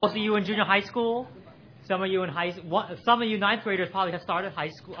Most of you in junior high school, some of you in some of you ninth graders probably have started high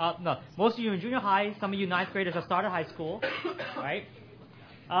school. No, most of you in junior high, some of you ninth graders have started high school, right?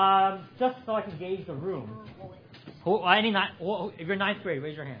 Just so I can gauge the room. If you're ninth grade,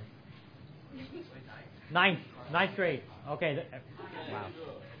 raise your hand. Ninth grade. Okay. Wow.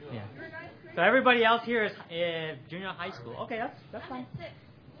 Yeah. So everybody else here is in junior high school. Okay, that's fine.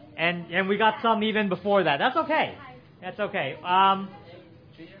 And we got some even before that. That's okay. That's okay.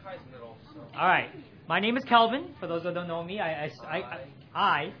 Junior high is middle. All right. My name is Kelvin. For those that don't know me,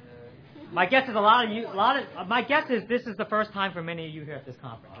 my guess is my guess is this is the first time for many of you here at this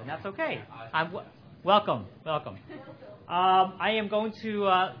conference, and that's okay. Welcome. I am going to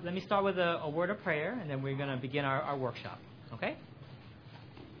let me start with a word of prayer, and then we're going to begin our workshop. Okay.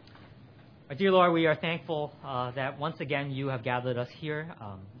 Our dear Lord, we are thankful that once again you have gathered us here,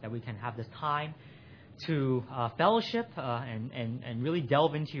 that we can have this time to fellowship and really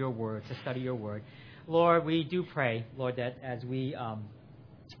delve into your word, to study your word. Lord, we do pray, Lord, that as we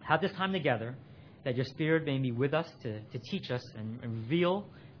have this time together, that your Spirit may be with us to teach us and reveal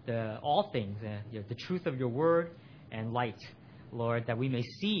all things, the truth of your word and light, Lord, that we may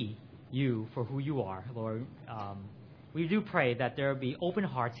see you for who you are, Lord. We do pray that there will be open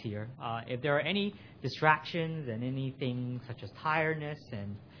hearts here. If there are any distractions and anything such as tiredness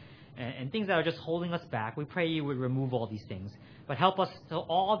and things that are just holding us back, we pray you would remove all these things. But help us to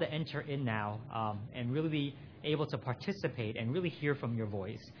all to enter in now and really be able to participate and really hear from your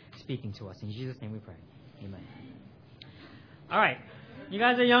voice speaking to us. In Jesus' name we pray. Amen. All right. You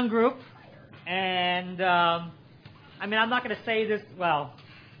guys are a young group. And, I'm not going to say this,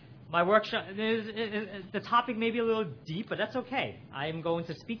 my workshop, the topic may be a little deep, but that's okay. I'm going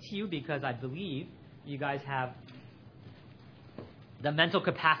to speak to you because I believe you guys have the mental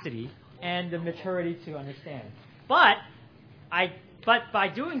capacity and the maturity to understand. But by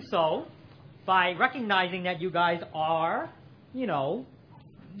doing so, by recognizing that you guys are,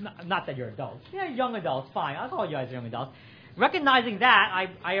 not that you're adults. Yeah, young adults, fine. I'll call you guys young adults. Recognizing that,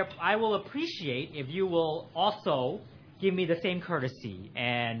 I will appreciate if you will also give me the same courtesy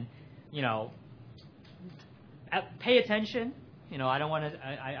and, pay attention. I don't want to.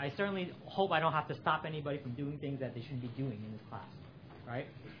 I certainly hope I don't have to stop anybody from doing things that they shouldn't be doing in this class, right?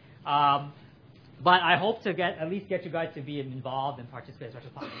 But I hope to at least get you guys to be involved and participate as much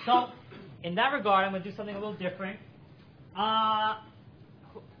as possible. So, in that regard, I'm going to do something a little different.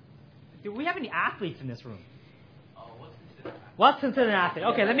 Do we have any athletes in this room? What's considered an athlete?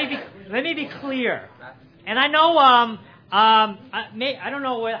 Okay, let me be clear. And I know I don't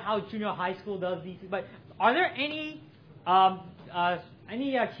know how junior high school does these, but are there any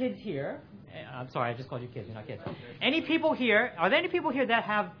kids here? I'm sorry, I just called you kids. You're not kids. Any people here? Are there any people here that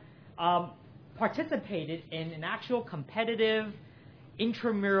have participated in an actual competitive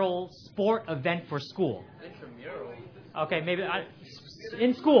intramural sport event for school? Intramural? Okay, maybe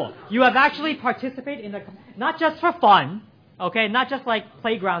in school. You have actually participated in not just for fun, okay, not just like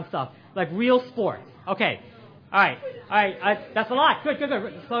playground stuff, like real sport. Okay, all right. That's a lot. Good.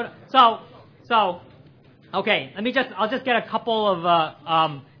 So, okay. I'll just get a couple of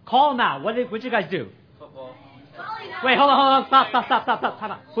call them out. What did you guys do? Football. Wait, hold on.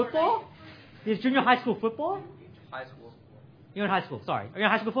 Stop. Football? Is junior high school football? High school. You're in high school. Sorry. Are you in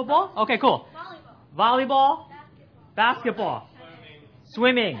high school football? Okay, cool. Volleyball. Basketball.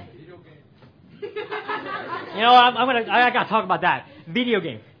 Swimming. I gotta talk about that. Video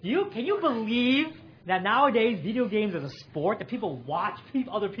game. Can you believe that nowadays video games is a sport that people watch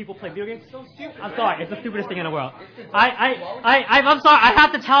other people play video games? So stupid. I'm sorry, it's the stupidest thing in the world. I'm sorry. I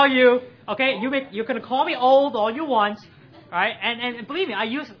have to tell you. Okay, you can call me old all you want, right? And believe me, I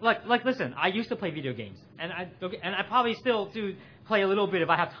used to play video games, and I probably still do play a little bit if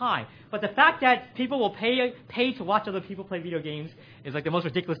I have time. But the fact that people will pay to watch other people play video games is like the most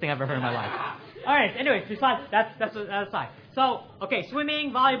ridiculous thing I've ever heard in my life. All right. Anyway, besides that's aside. So okay,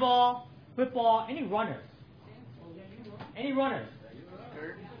 swimming, volleyball, football. Any runners?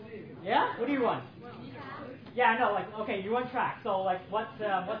 Yeah. What do you run? Yeah, I know. Okay, you run track. So what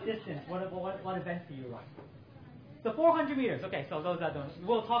distance? What events do you run? So 400 meters. Okay, so those that don't.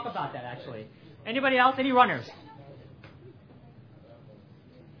 We'll talk about that actually. Anybody else? Any runners?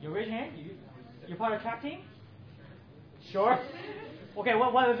 You raise your hand. You're part of the track team? Sure. Okay.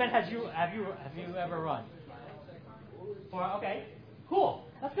 What event have you ever run? Okay. Cool.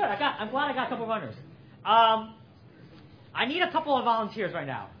 That's good. I'm glad I got a couple of runners. I need a couple of volunteers right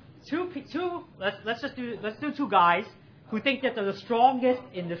now. Two. Let's do two guys who think that they're the strongest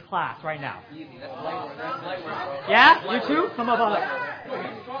in this class right now. Easy. That's light work. Yeah? You too? Come up.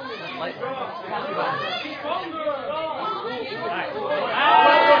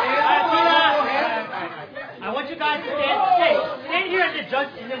 I want you guys to stand here in the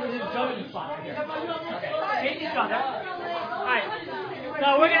judging spot. Right here. Okay. Face each other. All right.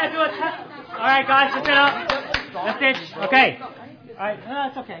 So we're gonna do a test. All right, guys, just sit up. That's it. Okay. All right. No,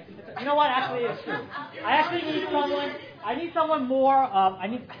 it's okay. You know what? Actually, it's true. I actually need someone. I need someone more. I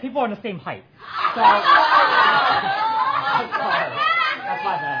need people on the same height. So. That's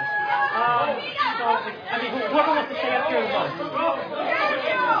my bad. So, I mean, whoever wants to stay up here most.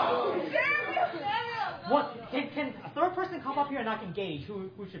 What? Can a third person come up here and I can gauge who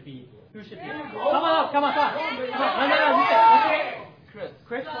should be? Come on. No, you stay.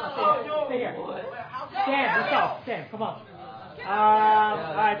 Chris, come on, stay here. Stan, let's go. Stan, come on.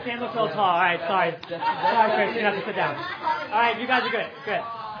 All right, Stan looks a little tall. All right, sorry, Chris, you have to sit down. All right, you guys are good.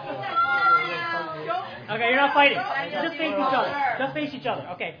 Okay, you're not fighting. Just face each other.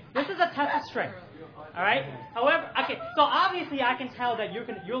 Okay, this is a test of strength. All right. However, okay. So obviously, I can tell that you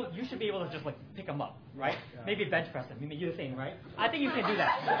should be able to just like pick them up, right? Maybe bench press them. Maybe you the same, right? I think you can do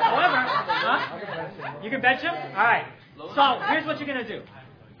that. However, you can bench them. All right. So here's what you're gonna do.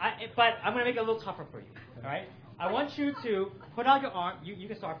 But I'm gonna make it a little tougher for you. All right. I want you to put out your arm. You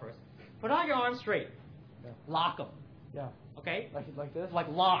can start first. Put out your arms straight. Lock them. Yeah. Okay. Like this. Like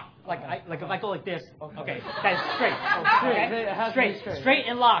lock. Like if I go like this. Okay. That's straight. Okay. Straight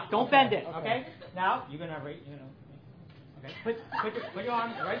and lock. Don't bend it. Okay. Now you're gonna rate. Okay. Put your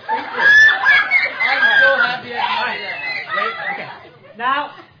arms right straight through. I'm so happy. Okay.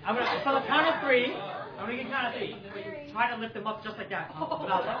 Now I'm gonna for the count of 3. I'm gonna get count of 3. Try to lift them up just like that.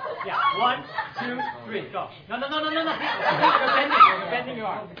 Yeah. 1, 2, 3. Go. No. You're bending your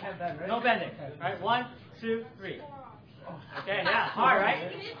arm. No bending. All right. 1, 2, 3. Okay, yeah, hard,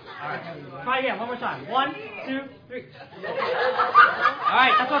 right? All right. Try again, one more time. 1, 2, 3. All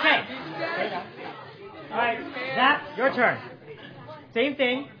right, that's okay. All right, Zach, your turn. Same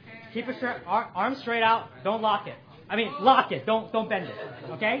thing. Keep your arms straight out. Don't lock it. I mean, lock it. Don't bend it.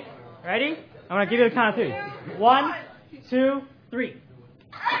 Okay? Ready? I'm gonna give you the count of 3. 1, 2, 3.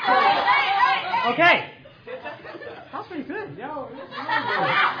 Okay. That's pretty good.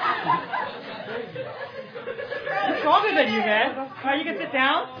 He's stronger than you, man. All right, you can sit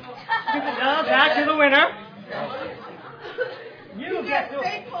down. Zach, you're the winner.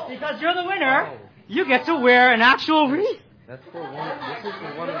 Because you're the winner, you get to wear an actual wreath. That's for one. This is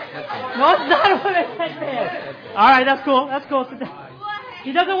for one of the headbands. No, it's not a woman's headband. All right, that's cool. Sit down.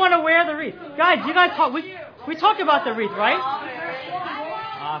 He doesn't want to wear the wreath. Guys, you guys talk. We talked about the wreath, right?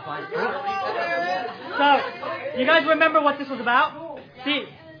 Fine. So, you guys remember what this was about? See,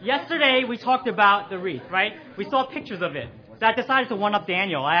 yesterday we talked about the wreath, right? We saw pictures of it. So I decided to one-up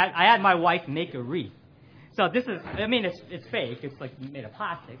Daniel. I had my wife make a wreath. So this is, I mean, it's fake. It's like made of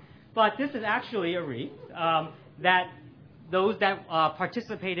plastic. But this is actually a wreath that those that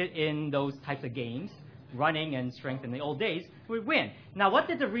participated in those types of games, running and strength in the old days, would win. Now, what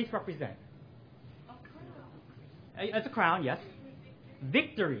did the wreath represent? A crown. It's a crown, yes.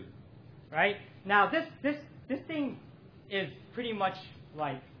 Victory, right? Now, this thing is pretty much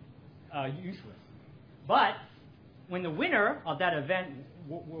like useless. But when the winner of that event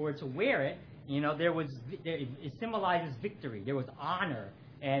were to wear it, it symbolizes victory. There was honor,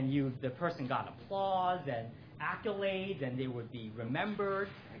 and the person got applause and accolades, and they would be remembered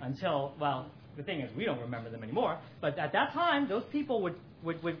until, well, the thing is, we don't remember them anymore. But at that time, those people would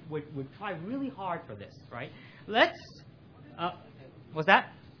try really hard for this, right? What's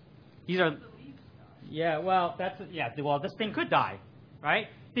that? These are, well, this thing could die, right?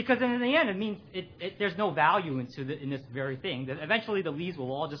 Because in the end, it means there's no value in this very thing. That eventually, the leaves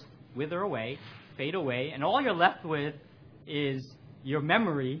will all just wither away, fade away, and all you're left with is your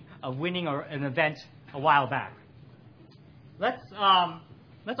memory of winning an event a while back. Let's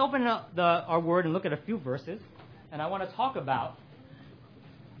open up our word and look at a few verses, and I want to talk about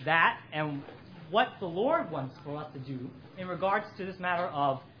that and what the Lord wants for us to do in regards to this matter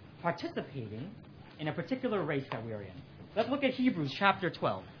of participating in a particular race that we're in. Let's look at Hebrews chapter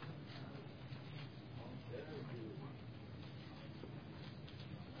 12.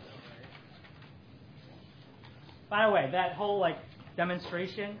 By the way, that whole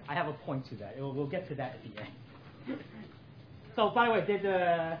demonstration, I have a point to that. We'll get to that at the end. So, by the way,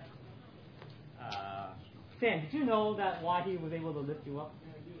 Sam, did you know that why he was able to lift you up?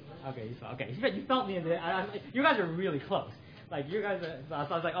 Okay, you felt me in there. You guys are really close. You guys are, so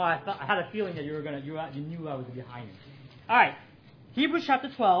I was like, I had a feeling that you knew I was behind you. All right, Hebrews chapter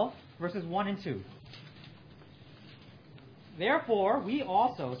 12, verses 1 and 2. Therefore, we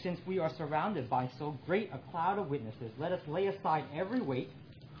also, since we are surrounded by so great a cloud of witnesses, let us lay aside every weight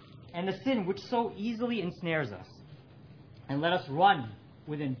and the sin which so easily ensnares us, And let us run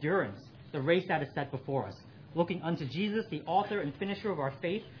with endurance the race that is set before us, looking unto Jesus, the author and finisher of our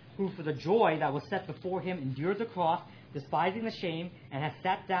faith, who for the joy that was set before him endured the cross, despising the shame, and has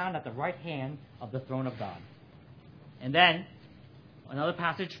sat down at the right hand of the throne of God. And then, another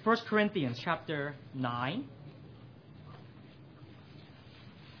passage, 1 Corinthians chapter 9.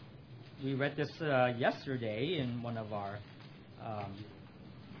 We read this yesterday in one of our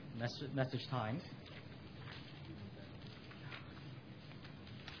message times.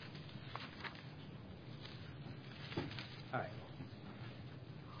 All right.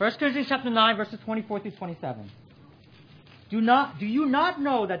 1 Corinthians chapter 9, verses 24 through 27. Do you not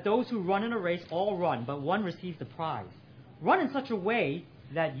know that those who run in a race all run, but one receives the prize? Run in such a way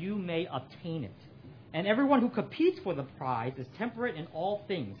that you may obtain it. And everyone who competes for the prize is temperate in all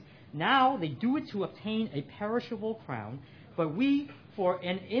things. Now they do it to obtain a perishable crown, but we for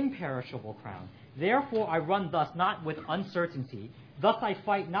an imperishable crown. Therefore I run thus, not with uncertainty. Thus I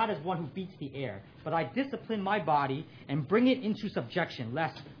fight not as one who beats the air, but I discipline my body and bring it into subjection,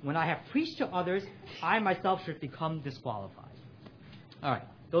 lest when I have preached to others, I myself should become disqualified. All right,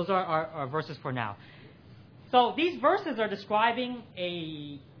 those are our verses for now. So these verses are describing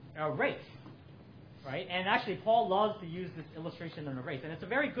a race, right? And actually, Paul loves to use this illustration in a race, and it's a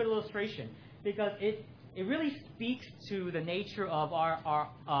very good illustration because it really speaks to the nature of our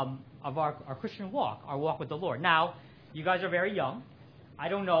Christian walk, our walk with the Lord. Now, you guys are very young. I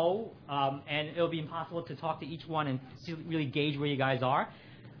don't know, and it'll be impossible to talk to each one and really gauge where you guys are.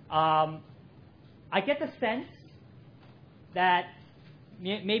 I get the sense that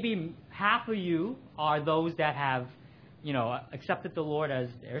maybe half of you are those that have, accepted the Lord as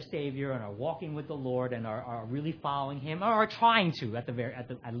their Savior and are walking with the Lord and are really following Him, or are trying to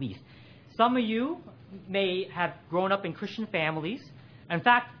at least. Some of you may have grown up in Christian families. In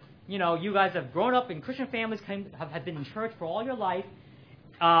fact, you guys have grown up in Christian families, have been in church for all your life.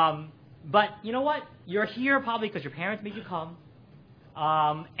 But you know what? You're here probably because your parents made you come.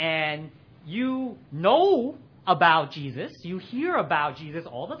 And you know about Jesus. You hear about Jesus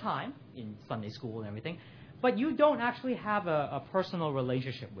all the time in Sunday school and everything. But you don't actually have a personal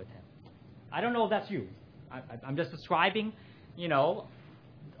relationship with Him. I don't know if that's you. I'm just describing,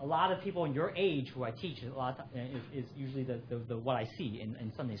 a lot of people in your age who I teach a lot of is usually the what I see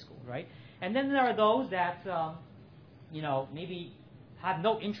in Sunday school, right? And then there are those that, maybe have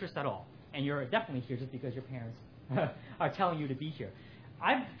no interest at all. And you're definitely here just because your parents are telling you to be here.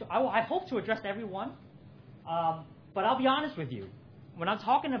 I hope to address everyone, but I'll be honest with you. When I'm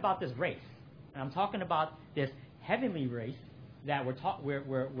talking about this race, and I'm talking about this heavenly race that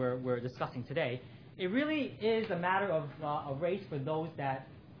we're discussing today, it really is a matter of a race for those that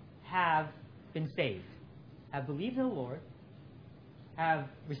have been saved, have believed in the Lord, have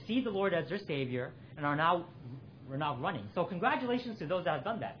received the Lord as their Savior, and we're now running. So congratulations to those that have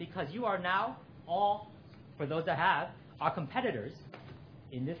done that, because you are now all, for those that have, are competitors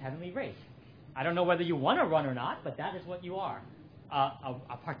in this heavenly race. I don't know whether you want to run or not, but that is what you are,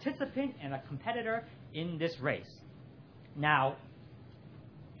 a participant and a competitor in this race. Now,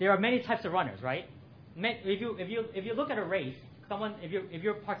 there are many types of runners, right? If you look at a race, if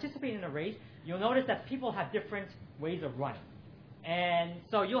you're participating in a race, you'll notice that people have different ways of running. And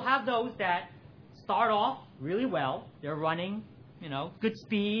so you'll have those that start off really well. They're running, good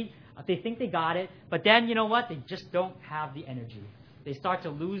speed. They think they got it. But then, you know what? They just don't have the energy. They start to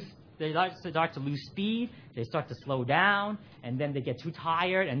lose speed. They start to slow down. And then they get too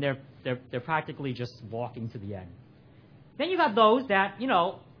tired. And they're practically just walking to the end. Then you got those that,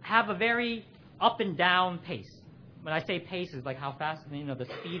 have a very up and down pace. When I say pace, is like how fast, the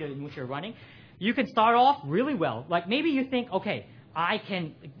speed in which you're running. You can start off really well. Like maybe you think, okay,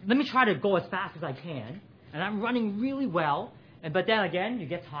 let me try to go as fast as I can. And I'm running really well. But then again, you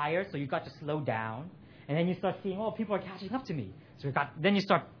get tired, so you've got to slow down. And then you start seeing, people are catching up to me. So then you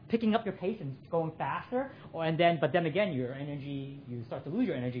start picking up your pace and going faster. But then again, your energy, you start to lose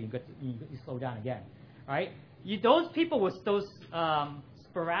your energy and you slow down again. Right? Those people with those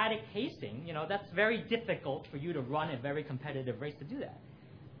sporadic pacing, that's very difficult for you to run a very competitive race to do that.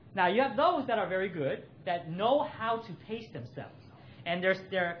 Now, you have those that are very good, that know how to pace themselves. And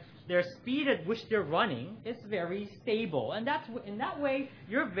their speed at which they're running is very stable. And that's in that way,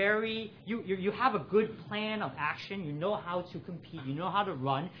 you have a good plan of action. You know how to compete. You know how to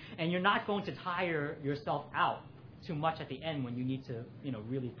run. And you're not going to tire yourself out too much at the end when you need to,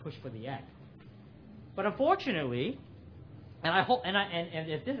 really push for the end. But unfortunately, and I hope, and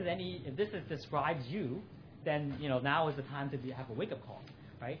if this describes you, then now is the time to have a wake-up call,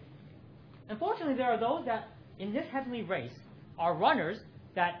 right? Unfortunately, there are those that in this heavenly race are runners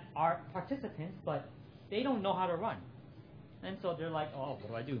that are participants, but they don't know how to run. And so they're like, oh, what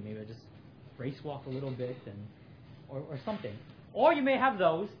do I do? Maybe I just race walk a little bit or something. Or you may have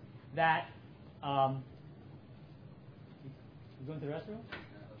those that, you going to the restroom?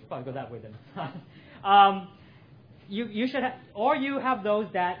 Should probably go that way then. You should have, or you have those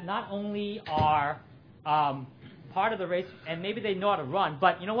that not only are part of the race and maybe they know how to run,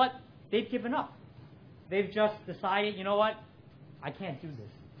 but you know what? They've given up. They've just decided, you know what? I can't do this.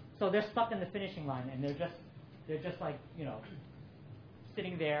 So they're stuck in the finishing line and they're just like,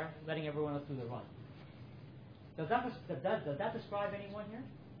 sitting there letting everyone else do the run. Does that describe anyone here?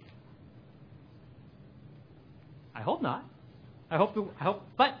 I hope not. I hope,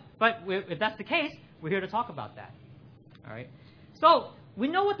 but if that's the case, we're here to talk about that. All right. So we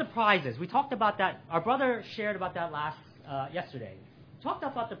know what the prize is. We talked about that. Our brother shared about that yesterday. We talked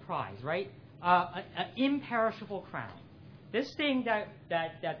about the prize, right? An imperishable crown. This thing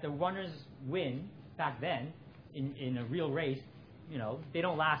that the runners win back then in a real race, they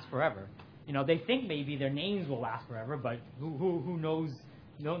don't last forever. They think maybe their names will last forever, but who knows?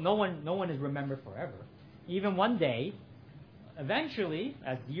 No one is remembered forever. Even one day, eventually,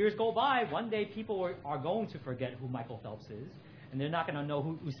 as years go by, one day people are going to forget who Michael Phelps is, and they're not going to know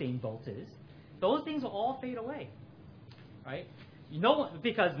who Usain Bolt is. Those things will all fade away, right?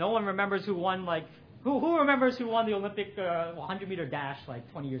 Because no one remembers who won. Like who remembers who won the Olympic 100-meter dash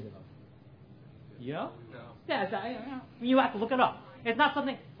like 20 years ago? No. Yeah, you have to look it up. It's not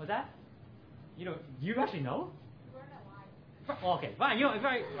something. What's that? You actually know? Okay, fine. You're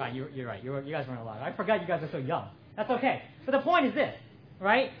right. You're right. You guys weren't alive. I forgot you guys are so young. That's okay. But the point is this,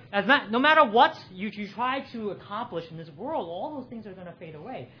 right? No matter what you try to accomplish in this world, all those things are going to fade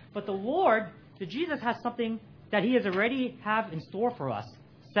away. But the Lord, Jesus, has something that He has already have in store for us,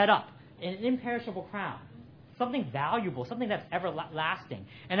 set up, an imperishable crown, something valuable, something that's everlasting.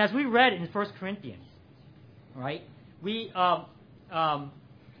 And as we read in 1 Corinthians, right? We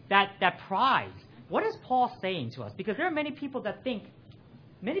that prize. What is Paul saying to us? Because there are many people that think,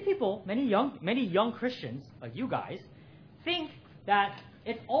 many young Christians like you guys think that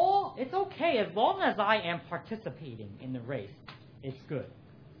it's okay as long as I am participating in the race. It's good,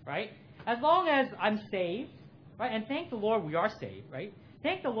 right? As long as I'm saved, right? And thank the Lord we are saved, right?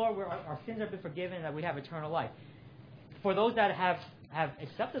 Thank the Lord our sins have been forgiven and that we have eternal life. For those that have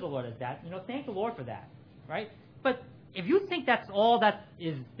accepted the Lord as that, thank the Lord for that, right? But if you think that's all that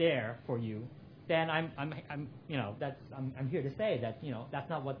is there for you, then I'm here to say that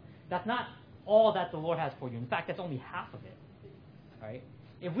that's not all that the Lord has for you. In fact, that's only half of it, right?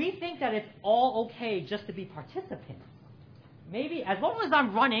 If we think that it's all okay just to be participants, maybe as long as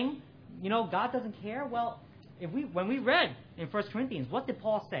I'm running, God doesn't care. Well, when we read in 1 Corinthians, what did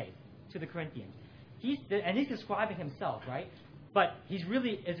Paul say to the Corinthians? He's describing himself, right? But it's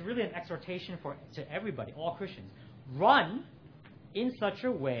really an exhortation to everybody, all Christians. Run in such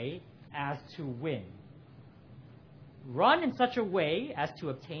a way as to win. Run in such a way as to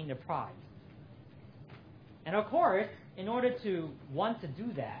obtain the prize. And of course, in order to want to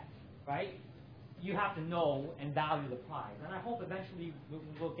do that, right, you have to know and value the prize. And I hope eventually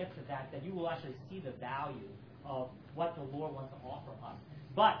we'll get to that you will actually see the value of what the Lord wants to offer us.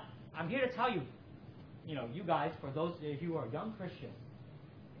 But I'm here to tell you, you guys, for those of you who are young Christians,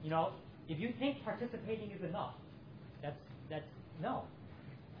 if you think participating is enough, that's no.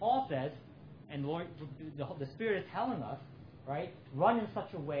 Paul says, and Lord, the Spirit is telling us, right, run in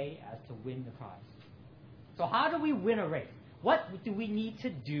such a way as to win the prize. So how do we win a race? What do we need to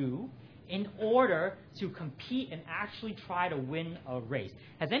do in order to compete and actually try to win a race?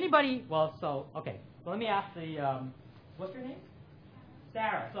 Has anybody, so let me ask what's your name?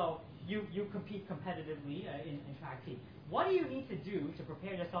 Sarah. So you compete competitively in track team. What do you need to do to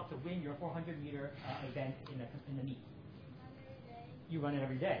prepare yourself to win your 400-meter event in the meet? You run it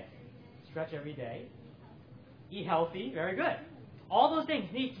every day. Stretch every day. Eat healthy. Very good. All those things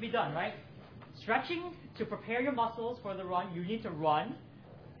need to be done, right? Stretching to prepare your muscles for the run. You need to run,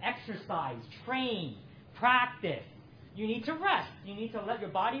 exercise, train, practice. You need to rest. You need to let your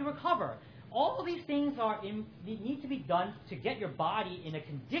body recover. All of these things need to be done to get your body in a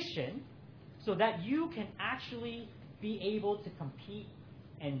condition so that you can actually be able to compete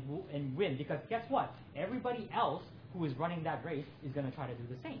and win. Because guess what? Everybody else who is running that race is going to try to do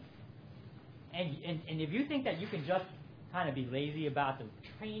the same. And if you think that you can just kind of be lazy about the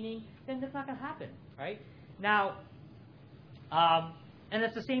training, then that's not going to happen, right? Now, and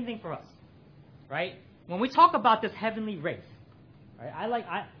it's the same thing for us, right? When we talk about this heavenly race,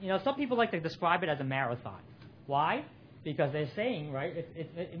 right? Some people like to describe it as a marathon. Why? Because they're saying, right,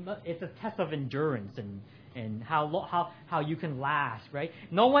 it's a test of endurance and how you can last, right?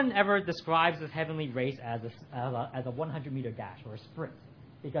 No one ever describes this heavenly race as a 100-meter dash or a sprint,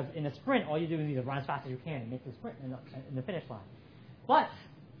 because in a sprint, all you do is either run as fast as you can and make the sprint in the finish line. But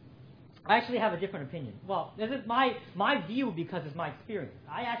I actually have a different opinion. Well, this is my view because it's my experience.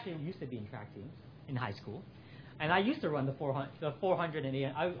 I actually used to be in track teams in high school, and I used to run the 400 and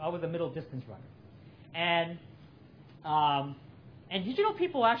 800. I was a middle distance runner, and did you know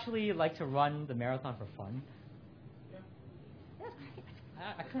people actually like to run the marathon for fun? Yeah.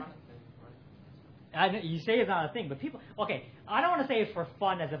 That's great. I know you say it's not a thing, but people. Okay, I don't want to say it's for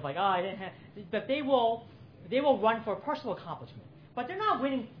fun, as if like, I didn't have. But they will run for personal accomplishment. But they're not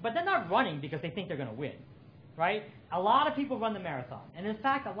winning. But they're not running because they think they're going to win, right? A lot of people run the marathon, and in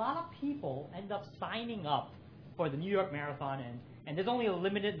fact, a lot of people end up signing up for the New York Marathon, and there's only a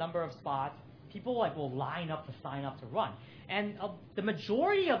limited number of spots. People will line up to sign up to run. And the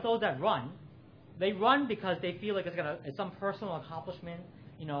majority of those that run, they run because they feel like it's some personal accomplishment,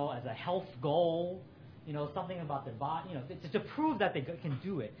 as a health goal, something about their body, to prove that they can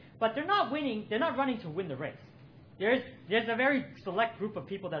do it. But they're not winning. They're not running to win the race. There's a very select group of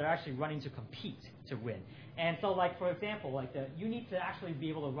people that are actually running to compete to win. And so, for example, you need to actually be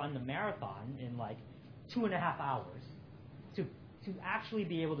able to run the marathon in 2.5 hours to actually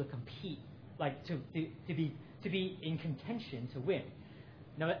be able to compete. To be in contention to win.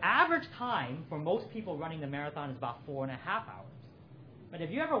 Now, the average time for most people running the marathon is about 4.5 hours. But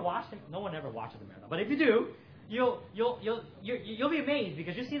if you ever watch them, no one ever watches the marathon. But if you do, you'll be amazed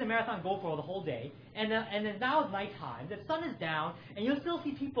because you see the marathon go for the whole day, and then now it's nighttime, the sun is down, and you'll still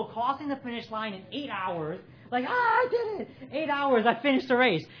see people crossing the finish line in 8 hours. I did it! 8 hours, I finished the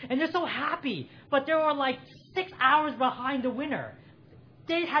race, and they're so happy. But they were 6 hours behind the winner.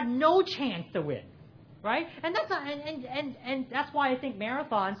 They had no chance to win, right? And that's not, and that's why I think a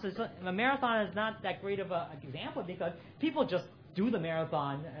marathon is not that great of an example, because people just do the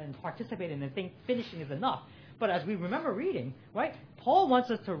marathon and participate in it and think finishing is enough. But as we remember reading, right, Paul wants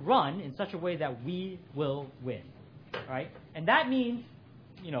us to run in such a way that we will win, right? And that means,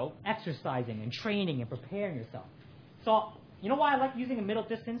 exercising and training and preparing yourself. So, you know why I like using a middle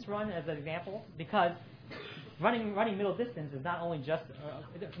distance run as an example? Because running middle distance is not only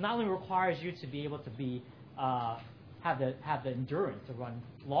requires you to be able to have the endurance to run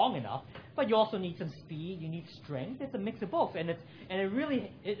long enough, but you also need some speed. You need strength. It's a mix of both, and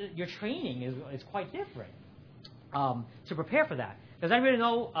your training is quite different to prepare for that. Does anybody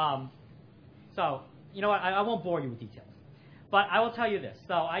know? So you know what? I won't bore you with details, but I will tell you this.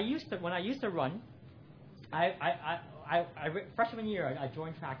 So when I used to run, freshman year I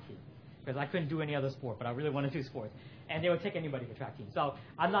joined track team, because I couldn't do any other sport, but I really wanted to do sports. And they would take anybody for track team. So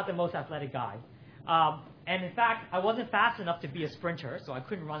I'm not the most athletic guy. And in fact, I wasn't fast enough to be a sprinter, so I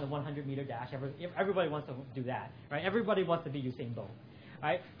couldn't run the 100-meter dash. Everybody wants to do that, right? Everybody wants to be Usain Bolt,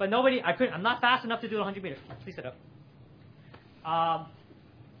 right? But I'm not fast enough to do the 100 meters. Please sit up. I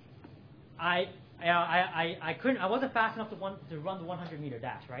wasn't fast enough to run the 100-meter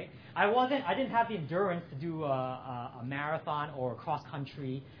dash, right? I didn't have the endurance to do a marathon or cross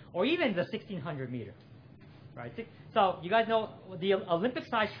country or even the 1600 meter, right? So you guys know the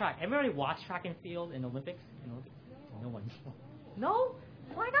Olympic-sized track. Everybody watch track and field in Olympics? No one. No?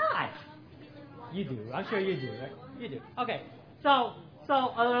 Why not? You do. I'm sure you do, right? You do. Okay. So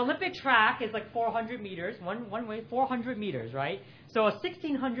an Olympic track is 400 meters, one way, 400 meters, right? So a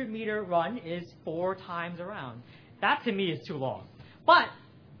 1600-meter run is 4 times around. That, to me, is too long. But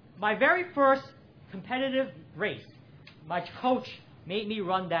my very first competitive race, my coach made me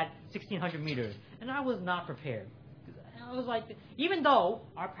run that 1600 meters, and I was not prepared. I was even though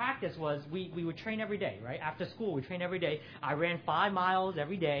our practice was, we would train every day, right? After school, we train every day. I ran 5 miles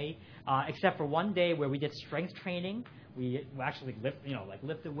every day, except for one day where we did strength training. We actually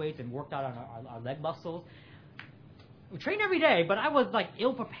lifted weights and worked out on our leg muscles. We trained every day, but I was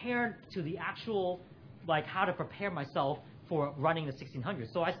ill prepared to the actual how to prepare myself for running the 1600.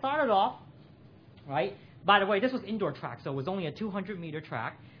 So I started off, right? By the way, this was indoor track, so it was only a 200-meter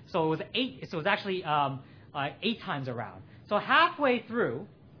track. So it was 8. So it was actually 8 times around. So halfway through,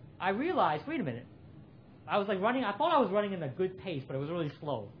 I realized, wait a minute. I was running. I thought I was running in a good pace, but it was really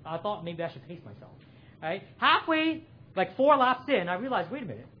slow. I thought maybe I should pace myself. Right? Halfway, 4 laps in, I realized, wait a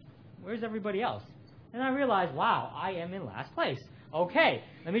minute, where's everybody else? And I realized, wow, I am in last place. Okay,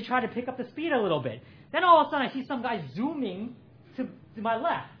 let me try to pick up the speed a little bit. Then all of a sudden, I see some guy zooming to my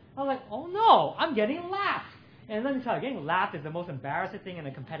left. I was like, oh no, I'm getting lapped. And let me tell you, getting lapped is the most embarrassing thing in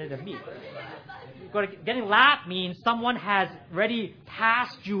a competitive meet. Getting lapped means someone has already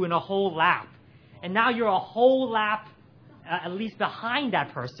passed you in a whole lap. And now you're a whole lap at least behind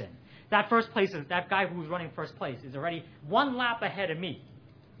that person. that guy who's running first place is already one lap ahead of me.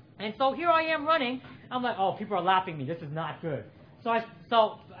 And so here I am running. I'm like, oh, people are lapping me. This is not good.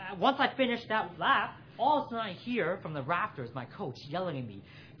 So once I finish that lap, all of a sudden I hear from the rafters my coach yelling at me,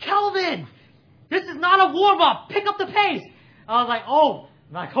 Kelvin, this is not a warm-up. Pick up the pace. I was like, oh,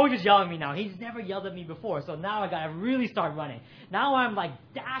 my coach is yelling at me now. He's never yelled at me before. So now I got to really start running. Now I'm like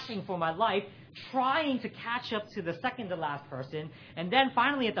dashing for my life, trying to catch up to the second to last person. And then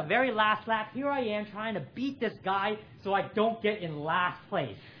finally at the very last lap, here I am trying to beat this guy so I don't get in last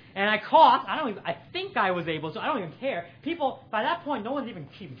place. And I think I was able to. I don't even care. People, by that point, no one's even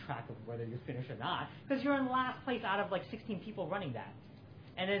keeping track of whether you finish or not, because you're in last place out of like 16 people running that.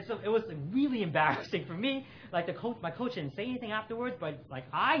 And it was really embarrassing for me. Like my coach didn't say anything afterwards, but like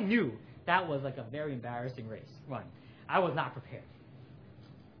I knew that was like a very embarrassing run. I was not prepared.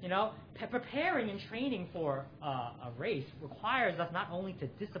 You know, preparing and training for a race requires us not only to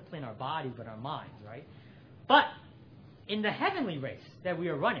discipline our body but our minds, right? But in the heavenly race that we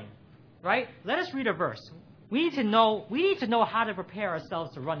are running, right? Let us read a verse. We need to know how to prepare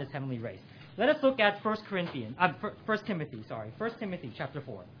ourselves to run this heavenly race. Let us look at 1 Timothy chapter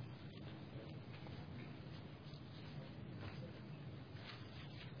 4.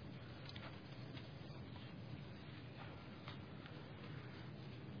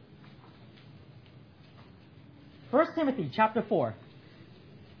 First Timothy chapter 4,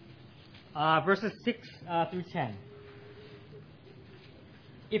 verses 6 through 10.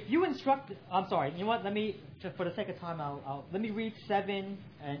 If you instruct, I'm sorry, you know what? Just for the sake of time, let me read 7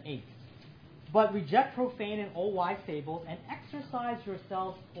 and 8. But reject profane and old wives' fables, and exercise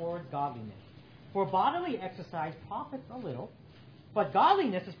yourselves towards godliness. For bodily exercise profits a little, but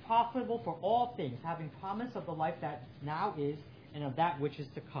godliness is profitable for all things, having promise of the life that now is and of that which is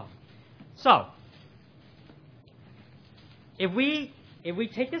to come. So, if we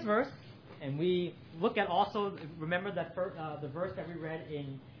take this verse and we look at also, remember that the verse that we read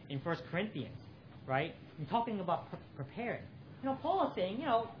in 1 Corinthians, right? I'm talking about preparing. Paul is saying,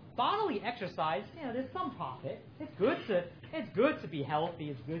 bodily exercise, there's some profit. It's good to be healthy.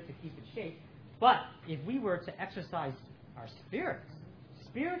 It's good to keep in shape. But if we were to exercise our spirits,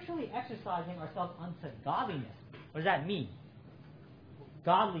 spiritually exercising ourselves unto godliness, what does that mean?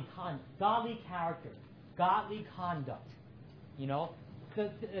 Godly character, godly conduct.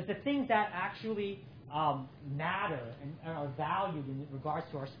 The things that actually matter and are valued in regards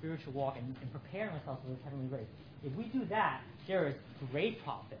to our spiritual walk and preparing ourselves for this heavenly race. If we do that, there is great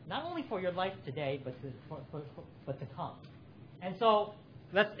profit, not only for your life today, but to come. And so,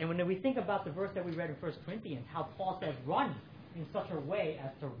 when we think about the verse that we read in 1 Corinthians, how Paul says, run in such a way as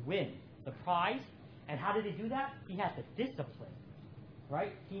to win the prize. And how did he do that? He had to discipline,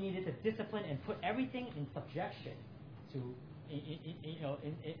 right? He needed to discipline and put everything in subjection to,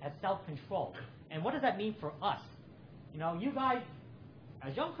 as self-control. And what does that mean for us? You guys,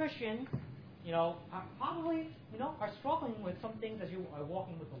 as young Christians, probably, are struggling with some things as you are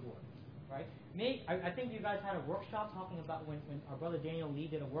walking with the Lord, right? I think you guys had a workshop talking about when our brother Daniel Lee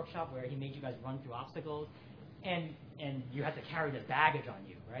did a workshop where he made you guys run through obstacles, and you had to carry this baggage on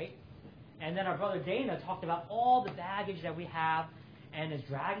you, right? And then our brother Dana talked about all the baggage that we have, and is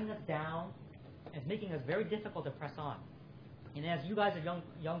dragging us down, and it's making us very difficult to press on. And as you guys are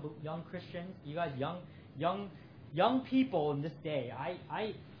young Christians, you guys young people in this day, I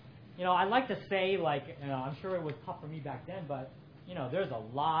like to say, I'm sure it was tough for me back then, but there's a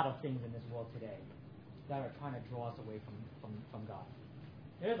lot of things in this world today that are trying to draw us away from God.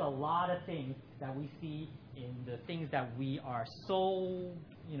 There's a lot of things that we see in the things that we are so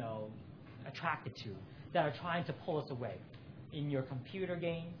attracted to that are trying to pull us away. In your computer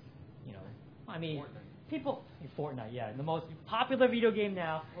games, people, Fortnite, yeah, the most popular video game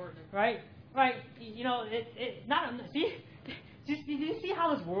now, Fortnite. Right? Do you see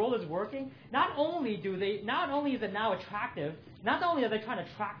how this world is working? Not only is it now attractive, not only are they trying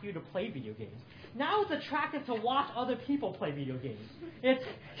to attract you to play video games, now it's attractive to watch other people play video games. It's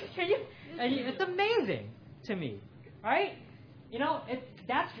amazing to me, right?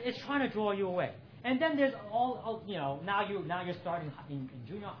 It's trying to draw you away. And then there's now you're starting in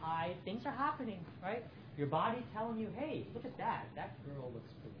junior high, things are happening, right? Your body's telling you, hey, look at that. That girl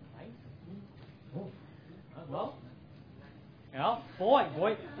looks pretty nice. Well,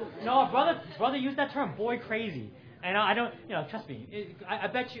 boy. No, brother used that term, boy crazy. And I don't, trust me. I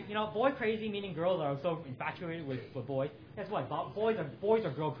bet you, boy crazy meaning girls are so infatuated with boys. Guess what? Boys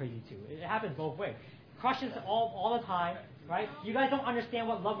are girl crazy too. It happens both ways. Crushes all the time, right? You guys don't understand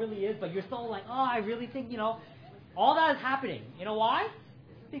what love really is, but you're still like, oh, I really think, all that is happening. You know why?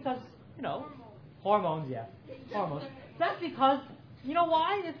 Because, hormones, yeah. Hormones. That's because You know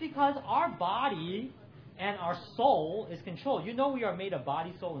why? It's because our body and our soul is controlled. You know we are made of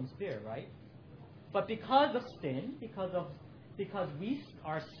body, soul, and spirit, right? But because of sin, because we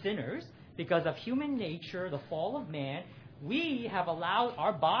are sinners, because of human nature, the fall of man, we have allowed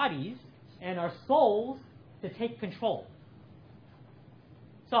our bodies and our souls to take control.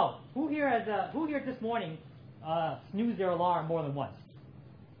 So, who here this morning snoozed their alarm more than once?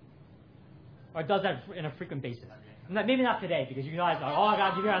 Or does that in a frequent basis? Maybe not today, because you guys are, I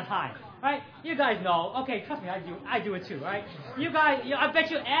gotta be here on time. Right? You guys know. Okay, trust me, I do it too, right? You guys, I bet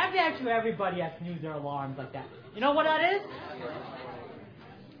you everybody has snoozed their alarms like that. You know what that is?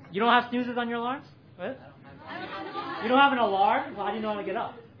 You don't have snoozes on your alarms? What? You don't have an alarm? Well, how do you know how to get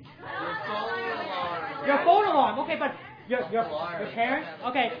up? Your phone alarm. Okay, but your parents?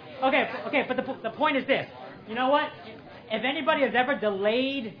 Okay, but the point is this. You know what? If anybody has ever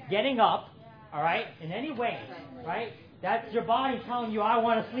delayed getting up, all right, in any way, right, that's your body telling you, I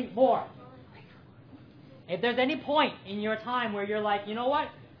want to sleep more. If there's any point in your time where you're like, you know what,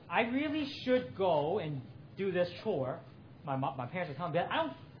 I really should go and do this chore, my parents are telling me, I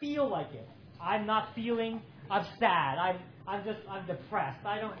don't feel like it. I'm not feeling, I'm sad, I'm depressed.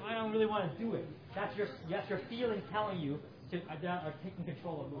 I don't really want to do it. That's your feelings telling you are taking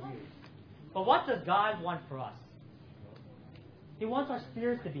control of you. But what does God want for us? He wants our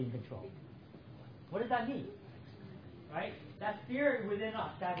spirits to be in control. What does that mean? Right? That spirit within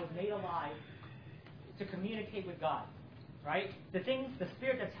us that was made alive to communicate with God. Right? The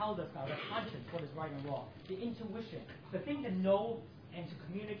spirit that tells us about the conscience, what is right and wrong, the intuition, the thing to know and to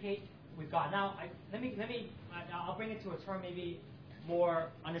communicate with God. Now, I'll bring it to a term maybe more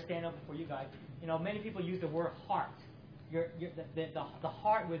understandable for you guys. You know, many people use the word heart, the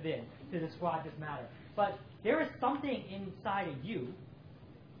heart within, to describe this matter. But there is something inside of you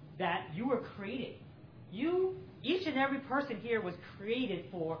that you were created. Each and every person here was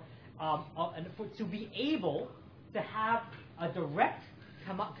created to be able to have a direct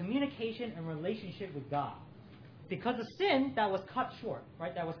communication and relationship with God. Because of sin, that was cut short,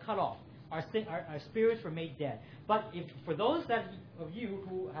 right? That was cut off. Our spirits were made dead. But for those of you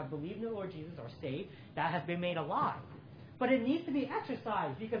who have believed in the Lord Jesus are saved, that has been made alive. But it needs to be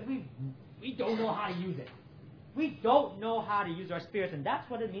exercised because we don't know how to use it. We don't know how to use our spirits, and that's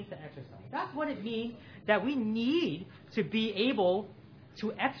what it means to exercise. That's what it means that we need to be able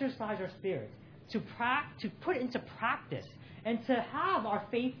to exercise our spirits, to put into practice, and to have our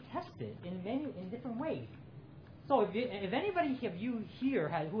faith tested in different ways. So if anybody of you here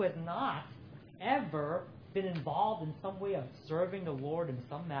who has not ever been involved in some way of serving the Lord in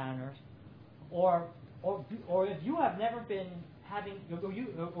some manner, or if you have never been having,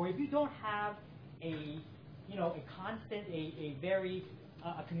 or if you don't have a constant, a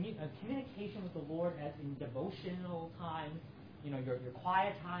communication with the Lord as in devotional times, your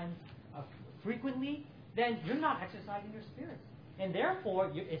quiet times frequently, then you're not exercising your spirits. And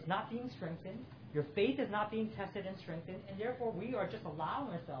therefore, it's not being strengthened. Your faith is not being tested and strengthened. And therefore, we are just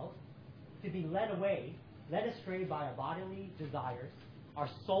allowing ourselves to be led astray by our bodily desires, our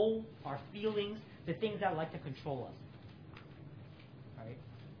soul, our feelings, the things that like to control us. All right?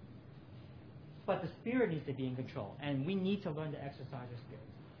 But the spirit needs to be in control, and we need to learn to exercise our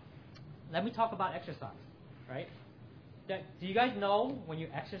spirits. Let me talk about exercise, right? Do you guys know when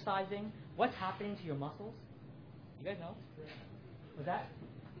you're exercising, what's happening to your muscles? You guys know? What's that?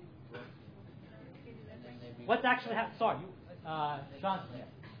 What's actually happening? Sorry, Johnson.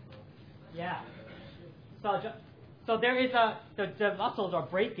 Yeah. So there is the muscles are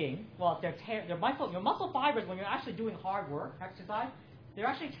breaking. Well, your muscle fibers, when you're actually doing hard work, exercise, they're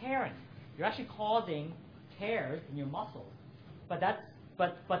actually tearing. You're actually causing tears in your muscles. But that's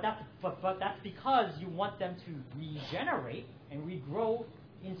because you want them to regenerate and regrow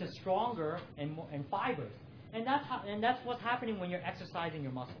into stronger and fibers. And that's what's happening when you're exercising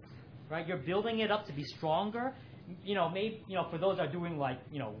your muscles, right? You're building it up to be stronger. Maybe for those that are doing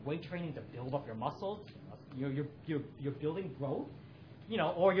weight training to build up your muscles, you're building growth,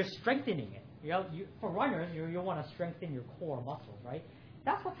 or you're strengthening it. For runners, you want to strengthen your core muscles, right?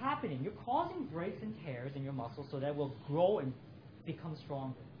 That's what's happening. You're causing breaks and tears in your muscles so that it will grow and become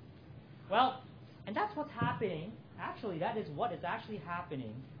stronger. Well, and that's what's happening. Actually, that is what is actually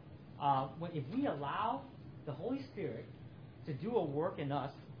happening if we allow the Holy Spirit to do a work in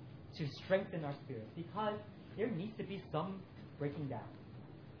us to strengthen our spirits, because there needs to be some breaking down.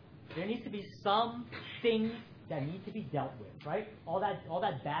 There needs to be some things that need to be dealt with, right? All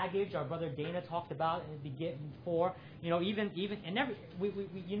that baggage our brother Dana talked about before, even and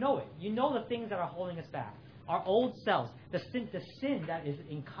you know it. You know the things that are holding us back. Our old selves, the sin that is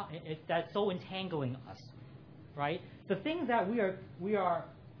that's so entangling us, right? The things that we are,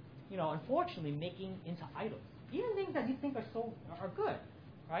 unfortunately making into idols. Even things that you think are good,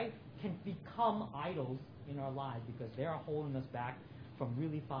 right, can become idols in our lives because they are holding us back from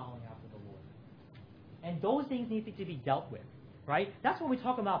really following after the Lord. And those things need to be dealt with, right? That's when we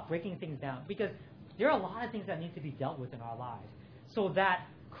talk about breaking things down, because there are a lot of things that need to be dealt with in our lives so that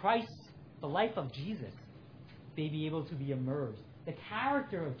Christ, the life of Jesus, may be able to be emerged. The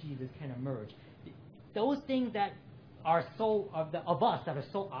character of Jesus can emerge. Those things that are of us that are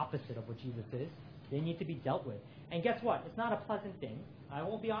so opposite of what Jesus is, they need to be dealt with. And guess what? It's not a pleasant thing.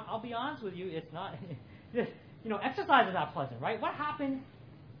 I'll be honest with you. It's not. Exercise is not pleasant, right? What happens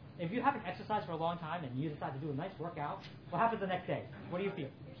if you haven't exercised for a long time and you decide to do a nice workout? What happens the next day? What do you feel?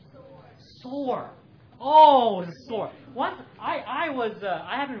 You're Sore. Oh, it's sore. Once I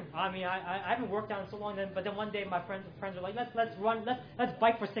haven't worked out in so long. But then one day my friends were like, let's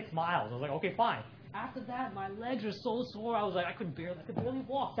bike for 6 miles. I was like, okay, fine. After that, my legs were so sore. I was like, I could barely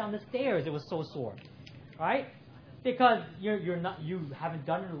walk down the stairs. It was so sore, right? Because you haven't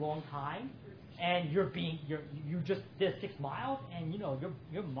done it in a long time, and you just did 6 miles, and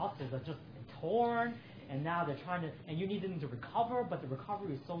your muscles are just torn, and now they're trying to, and you need them to recover, but the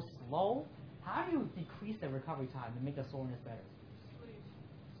recovery is so slow. How do you decrease the recovery time to make the soreness better?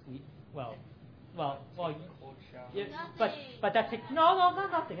 Sleep. Well. Yeah, but that takes not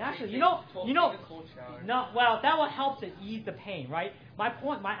nothing. Actually, no. Well, that will help to ease the pain, right? My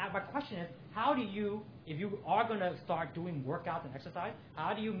question is, how do you, if you are going to start doing workouts and exercise,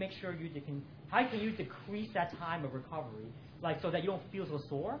 how do you make sure how can you decrease that time of recovery, like so that you don't feel so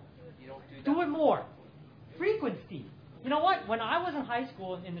sore? Do it more. Frequency. You know what? When I was in high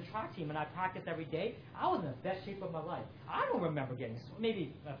school in the track team and I practiced every day, I was in the best shape of my life. I don't remember getting sore,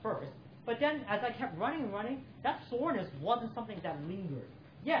 maybe at first. But then as I kept running, that soreness wasn't something that lingered.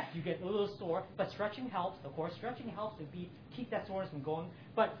 Yes, you get a little sore, but stretching helps. Of course, stretching helps to keep that soreness from going.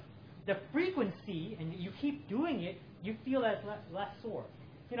 But the frequency, and you keep doing it, you feel that it's less sore.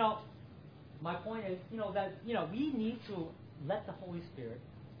 My point is, that we need to let the Holy Spirit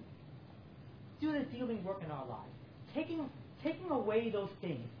do the healing work in our lives, taking away those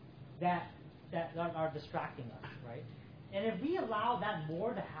things that are distracting us, right? And if we allow that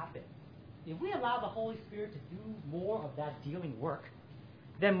more to happen, if we allow the Holy Spirit to do more of that dealing work,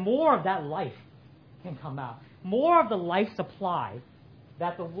 then more of that life can come out. More of the life supply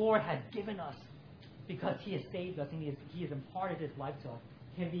that the Lord has given us because He has saved us and He has imparted His life to us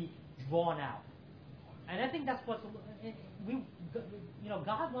can be drawn out. And I think that's what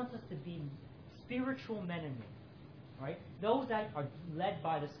God wants us to be spiritual men and women, right? Those that are led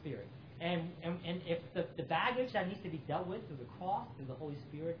by the Spirit. And if the baggage that needs to be dealt with through the cross, through the Holy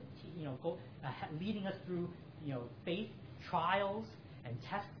Spirit, leading us through faith trials and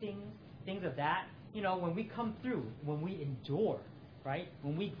testing, things of that. When we come through, when we endure, right?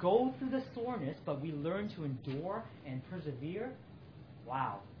 When we go through the soreness, but we learn to endure and persevere.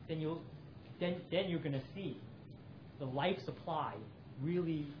 Wow! Then you're going to see the life supply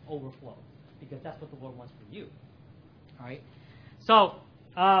really overflow, because that's what the Lord wants for you. All right. So.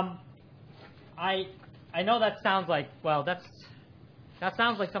 I know that sounds like, that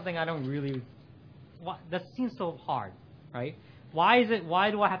sounds like something I don't really, that seems so hard, right? Why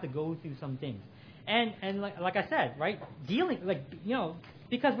do I have to go through some things? And like I said, right,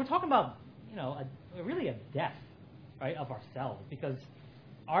 because we're talking about, really a death, right, of ourselves, because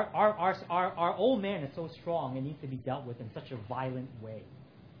our old man is so strong and needs to be dealt with in such a violent way.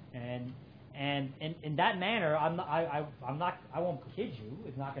 And in that manner, I won't kid you.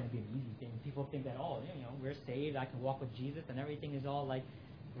 It's not going to be an easy thing. People think that, we're saved. I can walk with Jesus, and everything is all like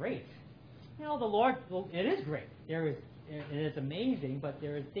great. The Lord, it is great. It is amazing, but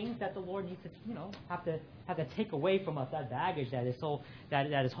there are things that the Lord needs to, have to take away from us. That baggage that is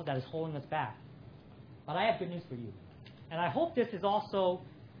holding us back. But I have good news for you, and I hope this is also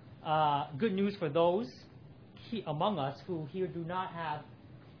good news for those among us who here do not have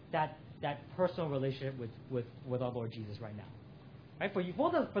that personal relationship with our Lord Jesus right now, right?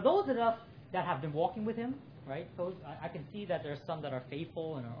 For those of us that have been walking with Him, right? Those I can see that there's some that are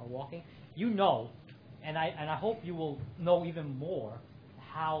faithful and are walking. And I hope you will know even more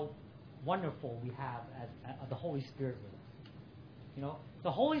how wonderful we have as the Holy Spirit with us.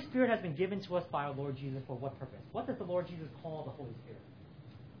 The Holy Spirit has been given to us by our Lord Jesus for what purpose? What does the Lord Jesus call the Holy Spirit?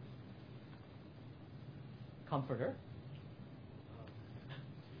 Comforter.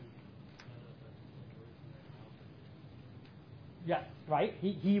 Yes, right.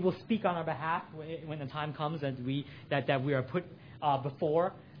 He will speak on our behalf when the time comes that we are put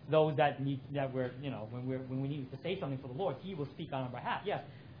before those when we need to say something for the Lord. He will speak on our behalf. Yes,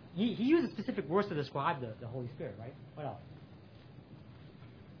 he uses specific words to describe the Holy Spirit, right? What else?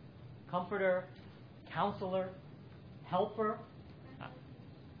 Comforter, counselor, helper.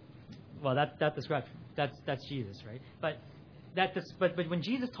 Well, that describes that's Jesus, right? But when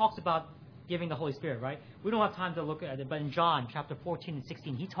Jesus talks about giving the Holy Spirit, right? We don't have time to look at it, but in John chapter 14 and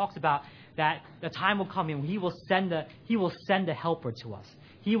 16, he talks about that the time will come when he will send the helper to us.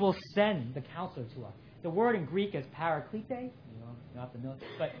 He will send the counselor to us. The word in Greek is paraklete. You have to know.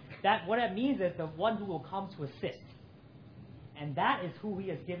 But what that means is the one who will come to assist. And that is who he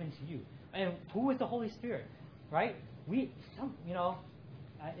has given to you. And who is the Holy Spirit, right? It's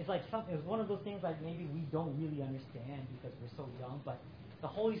one of those things like maybe we don't really understand because we're so young. But the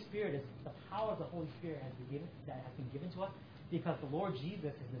Holy Spirit is the power of the Holy Spirit has been given to us because the Lord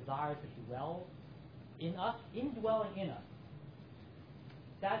Jesus is desired to dwell in us, indwelling in us.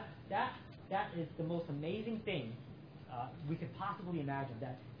 That is the most amazing thing we could possibly imagine.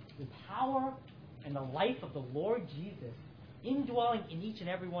 That the power and the life of the Lord Jesus indwelling in each and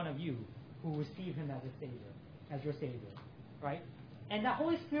every one of you who receive Him as a Savior, as your Savior, right? And the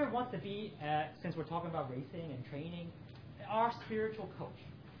Holy Spirit wants to be, since we're talking about racing and training, our spiritual coach,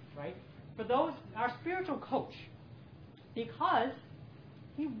 right? Our spiritual coach, because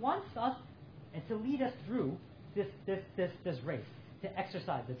He wants us and to lead us through this race, to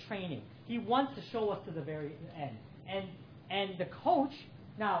exercise, the training. He wants to show us to the very end. And the coach,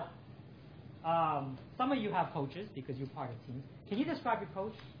 now, some of you have coaches because you're part of teams. Can you describe your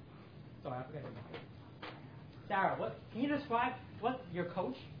coach? Sorry, I forgot your name. Sarah, can you describe what your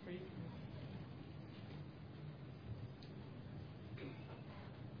coach for you?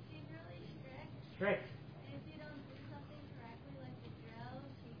 She's really strict. Strict. And if you don't do something correctly, like the drill,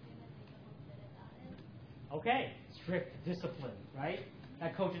 she's going to make a whole fit about it. Okay, strict discipline, right?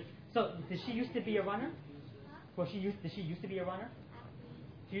 That coach is. So, did she used to be a runner? Huh? Did she used to be a runner?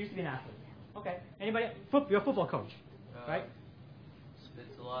 Athlete. She used to be an athlete. Okay. Anybody? You're a football coach, right?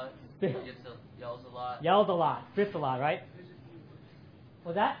 Spits a lot. Yells a lot. Yells a lot. Spits a lot, right?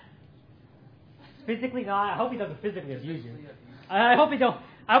 Was that? Physically? No, I hope he doesn't physically abuse you. I hope he don't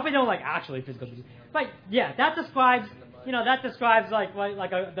like actually physically abuse you. But yeah, that describes like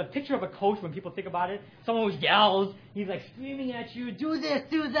the picture of a coach when people think about it. Someone who yells, he's like screaming at you, do this,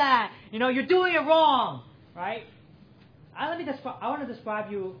 do that. You're doing it wrong, right? I want to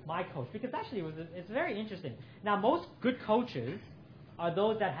describe you my coach because actually it's very interesting. Now, most good coaches are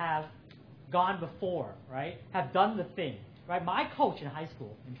those that have gone before, right? Have done the thing, right? My coach in high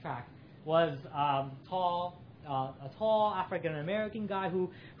school in track was a tall African American guy who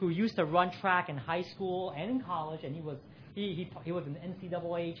used to run track in high school and in college, and he was in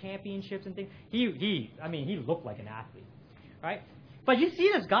NCAA championships and things. He looked like an athlete, right? But you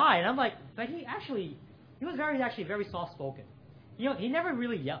see this guy, and I'm like, but he was very soft spoken. He never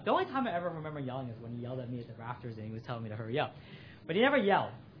really yelled. The only time I ever remember yelling is when he yelled at me at the rafters and he was telling me to hurry up. But he never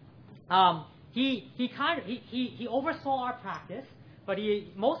yelled. He oversaw our practice, but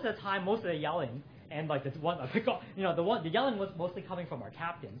most of the yelling and like the yelling was mostly coming from our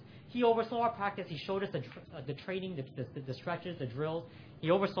captains. He oversaw our practice. He showed us the training, the stretches, the drills. He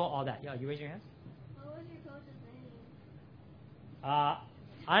oversaw all that. Yeah, you raise your hands. What was your coach's name? I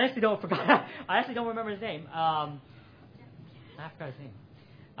honestly don't remember his name. I forgot his name.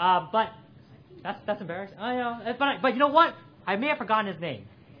 But that's embarrassing. I know. But you know what? I may have forgotten his name.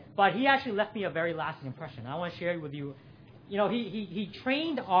 But he actually left me a very lasting impression. I want to share it with you. He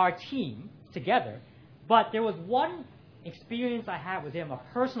trained our team together, but there was one experience I had with him, a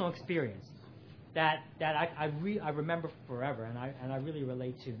personal experience that I remember forever, and I really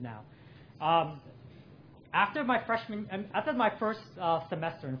relate to now. After my first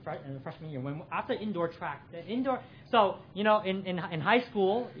semester in the freshman year, after indoor track, so in high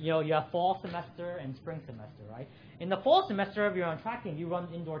school, you have fall semester and spring semester, right? In the fall semester, if you're on track team, you run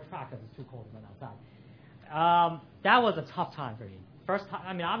indoor track because it's too cold to run outside. That was a tough time for me. First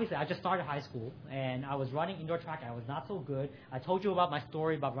time, obviously, I just started high school, and I was running indoor track. I was not so good. I told you about my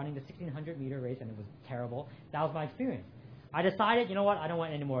story about running the 1,600-meter race, and it was terrible. That was my experience. I decided, you know what, I don't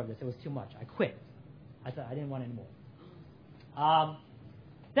want any more of this. It was too much. I quit. I said I didn't want any more.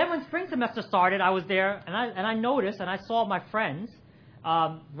 Then when spring semester started, I was there, and I noticed, and I saw my friends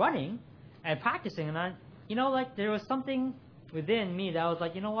running and practicing, and there was something within me that was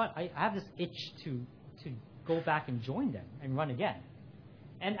like, you know what, I have this itch to go back and join them and run again.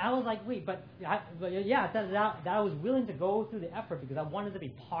 And I was like, wait, that I was willing to go through the effort because I wanted to be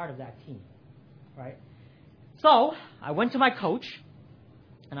part of that team, right? So I went to my coach,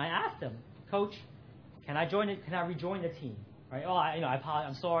 and I asked him, Coach, can I rejoin the team? Right? Oh,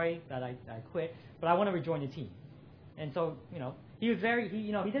 I'm sorry that I quit, but I want to rejoin the team. And so, he was very,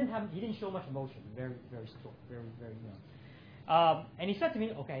 he didn't show much emotion, very, very still, very, very, and he said to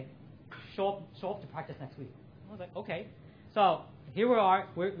me, okay, show up to practice next week. I was like, okay. So here we are,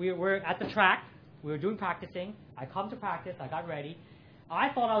 we're at the track, we were doing practicing. I come to practice, I got ready. I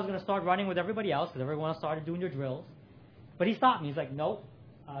thought I was going to start running with everybody else because everyone started doing their drills. But he stopped me. He's like, no,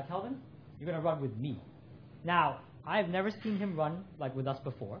 Kelvin, you're going to run with me. Now, I've never seen him run like with us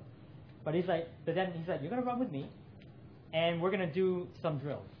before. But then he's like, you're going to run with me, and we're going to do some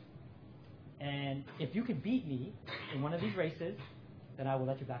drills. And if you can beat me in one of these races, then I will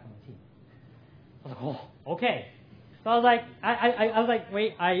let you back on my team. I was like, oh, okay. So I was like, I was like,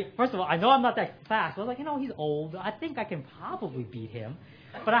 wait, first of all, I know I'm not that fast. I was like, he's old. I think I can probably beat him.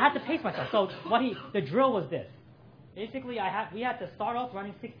 But I had to pace myself. So the drill was this. Basically, we had to start off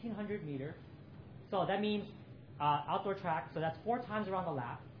running 1,600 meters. So that means outdoor track. So that's 4 times around the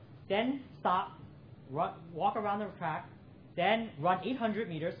lap. Then stop, walk around the track. Then run 800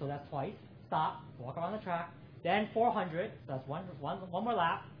 meters. So that's twice. Stop, walk around the track. Then 400. So that's one more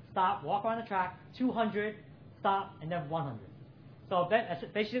lap. Stop, walk around the track. 200. Stop, and then 100. So that's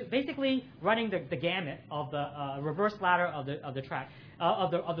basically running the gamut of the reverse ladder of the track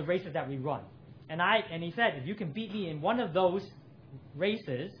of the races that we run. And he said, if you can beat me in one of those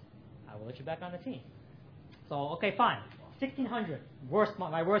races, I will let you back on the team. So okay, fine. 1,600,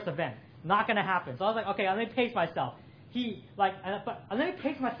 my worst event, not going to happen. So I was like, okay, let me pace myself. Let me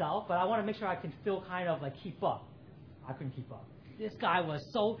pace myself, but I want to make sure I can still kind of like keep up. I couldn't keep up. This guy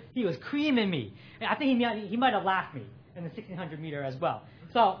he was creaming me. And I think he might have laughed me in the 1,600 meter as well.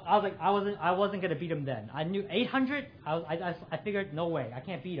 So I was like, I wasn't going to beat him then. I knew 800, I figured, no way, I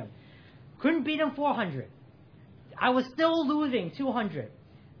can't beat him. Couldn't beat him 400. I was still losing 200.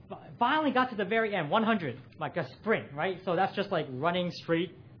 Finally got to the very end, 100, like a sprint, right? So that's just like running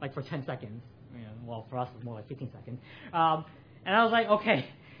straight, like for 10 seconds. Well, for us, it's more like 15 seconds. And I was like, okay,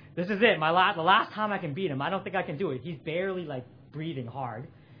 this is it. The last time I can beat him. I don't think I can do it. He's barely like breathing hard.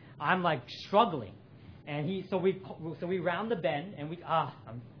 I'm like struggling, and so we round the bend, and I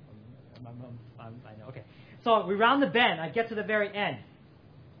know. Okay, so we round the bend. I get to the very end,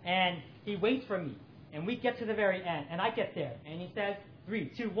 and he waits for me, and we get to the very end, and I get there, and he says,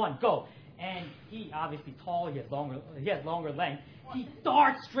 3, 2, 1, go. And he obviously tall. He has longer length. He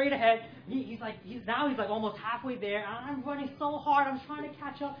darts straight ahead. He's like almost halfway there. And I'm running so hard. I'm trying to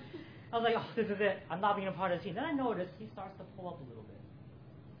catch up. I was like, oh, this is it. I'm not being a part of the team. Then I noticed he starts to pull up a little bit.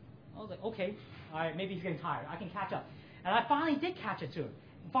 I was like, okay, all right, maybe he's getting tired. I can catch up. And I finally did catch it to him.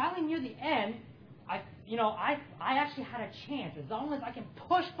 Finally, near the end, I actually had a chance. As long as I can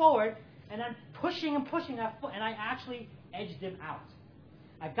push forward, and I'm pushing and pushing that foot, and I actually edged him out.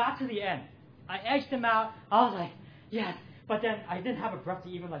 I got to the end. I edged him out. I was like, yes. But then I didn't have a breath to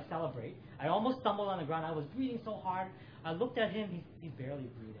even like celebrate. I almost stumbled on the ground. I was breathing so hard. I looked at him. He's barely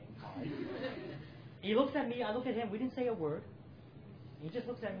breathing hard. He looks at me. I look at him. We didn't say a word. He just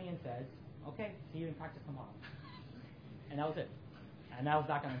looks at me and says, okay, see you in practice tomorrow. And that was it. And I was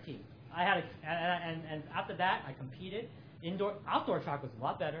back on the team. And after that, I competed. Outdoor track was a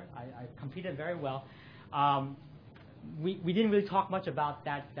lot better. I competed very well. We didn't really talk much about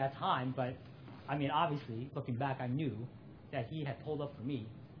that time, but I mean, obviously, looking back, I knew that he had pulled up for me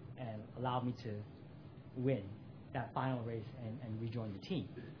and allowed me to win that final race and rejoin the team.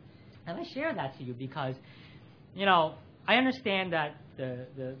 And I share that to you because, I understand that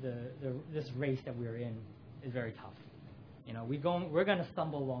this race that we're in is very tough. We're going to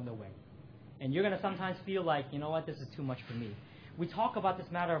stumble along the way. And you're going to sometimes feel like, this is too much for me. We talk about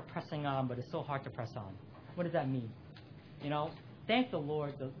this matter of pressing on, but it's so hard to press on. What does that mean? Thank the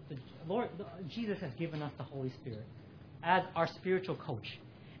Lord. Jesus has given us the Holy Spirit as our spiritual coach.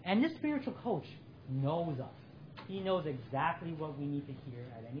 And this spiritual coach knows us. He knows exactly what we need to hear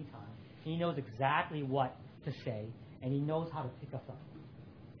at any time. He knows exactly what to say, and he knows how to pick us up.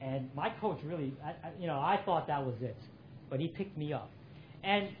 And my coach really, I thought that was it, but he picked me up.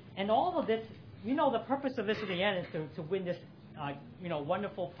 And all of this, the purpose of this at the end is to win this,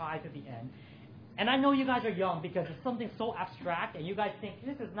 wonderful prize at the end. And I know you guys are young because it's something so abstract, and you guys think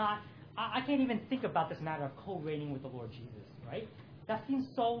this is not. I can't even think about this matter of co-reigning with the Lord Jesus, right? That seems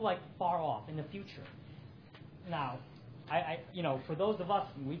so far off in the future. Now, for those of us,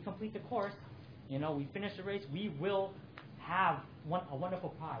 when we complete the course, we finish the race, we will have a wonderful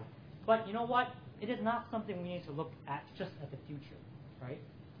prize. But you know what? It is not something we need to look at just at the future, right?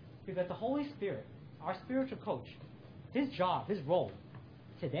 Because the Holy Spirit, our spiritual coach, his job, his role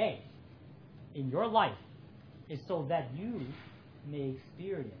today in your life is so that you may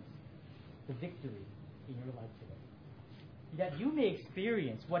experience the victory in your life today. That you may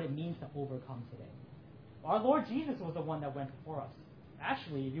experience what it means to overcome today. Our Lord Jesus was the one that went before us.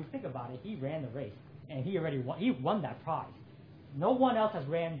 Actually, if you think about it, he ran the race, and he already won. He won that prize. No one else has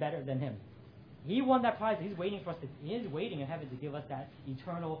ran better than him. He won that prize. He's waiting for us. He is waiting in heaven to give us that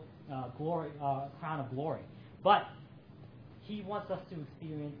eternal glory, crown of glory. But he wants us to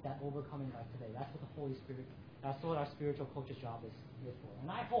experience that overcoming life today. That's what the Holy Spirit. That's what our spiritual coach's job is for.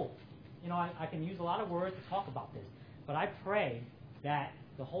 And I hope, I can use a lot of words to talk about this, but I pray that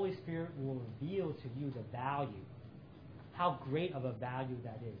the Holy Spirit will reveal to you the value, how great of a value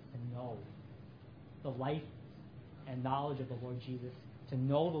that is to know the life and knowledge of the Lord Jesus, to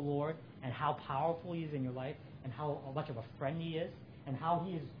know the Lord and how powerful He is in your life, and how much of a friend He is, and how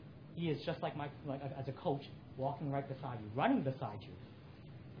He is just like as a coach, walking right beside you, running beside you,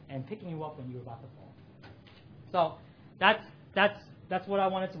 and picking you up when you're about to fall. So that's what I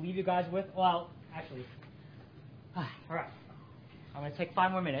wanted to leave you guys with. Well, actually, all right. I'm going to take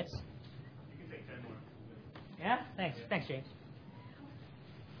 5 more minutes. You can take 10 more. Yeah? Thanks, James.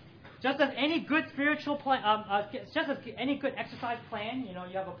 Just as any good spiritual plan, just as any good exercise plan,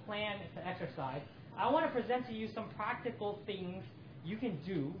 you have a plan to exercise. I want to present to you some practical things you can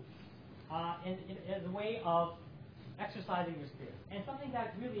do in the way of exercising your spirit, and something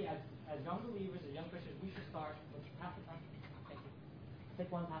that really, as young believers, as young Christians, we should start. Pass it back. Thank you.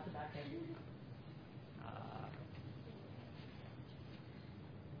 Take one. Pass it back. Thank you.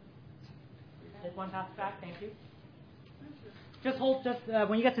 Take one. Pass it back. Thank you. Just hold.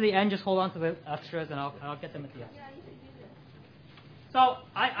 When you get to the end, just hold on to the extras, and I'll get them at the end. So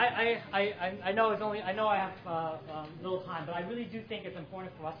I know it's only. I know I have little time, but I really do think it's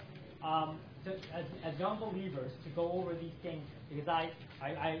important for us as young believers to go over these things, because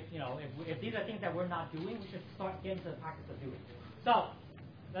if these are things that we're not doing, we should start getting to the practice of doing. So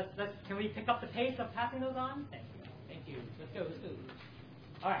can we pick up the pace of passing those on? Thank you. Let's go.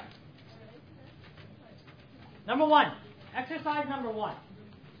 All right. Number 1. Exercise number 1.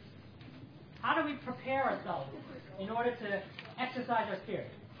 How do we prepare ourselves in order to exercise our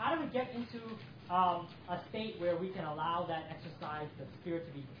spirit? How do we get into a state where we can allow that exercise, the spirit,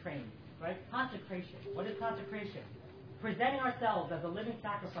 to be trained? Right? Consecration. What is consecration? Presenting ourselves as a living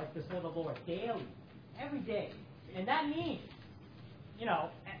sacrifice before the Lord daily, every day. And that means,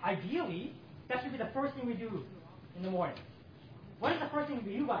 ideally, that should be the first thing we do in the morning. What is the first thing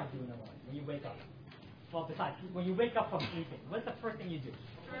you guys do in the morning when you wake up? Well, besides, when you wake up from sleeping, what's the first thing you do?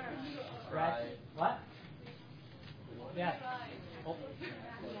 Right? What? Yes. Oh.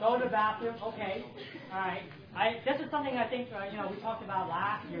 Go to the bathroom. Okay. All right. This is something I think we talked about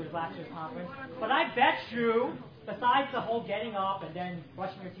last year's conference. But I bet you, besides the whole getting up and then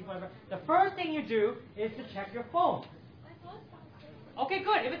brushing your teeth, whatever, the first thing you do is to check your phone. Okay,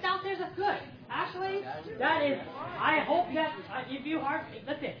 good. If it's downstairs, that's good. Actually, that is. I hope that if you are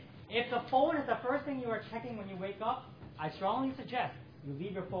listen. If the phone is the first thing you are checking when you wake up, I strongly suggest you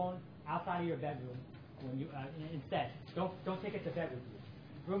leave your phone outside of your bedroom when you instead. Don't take it to bed with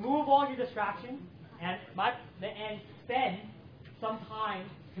you. Remove all your distractions and spend some time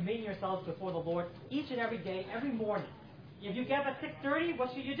committing yourselves before the Lord each and every day, every morning. If you get up at 6:30,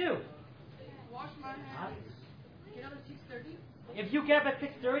 what should you do? Wash my hands. Get up at 6:30. If you get up at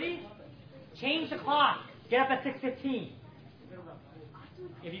 6:30, change the clock. Get up at 6:15.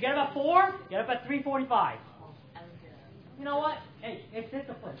 If you get up at 4, get up at 3:45. You know what? Hey, it's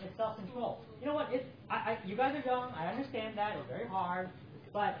discipline. It's self-control. You know what? You guys are young. I understand that. It's very hard.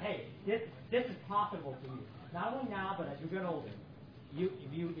 But hey, this is profitable for you. Not only now, but as you get older.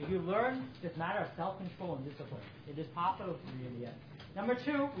 If you learn this matter of self-control and discipline, it is profitable for you in the end. Number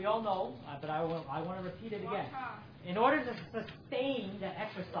 2, we all know, but I want to repeat it again. In order to sustain the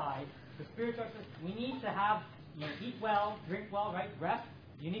exercise, the spiritual exercise, we need to have eat well, drink well, right? Rest.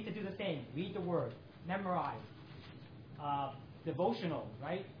 You need to do the same. Read the Word, memorize, devotional,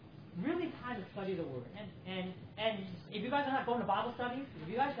 right? Really kind of study the Word. And if you guys are not going to Bible studies, if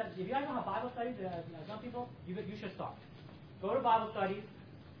you guys don't have Bible studies, as young people, you should start. Go to Bible studies,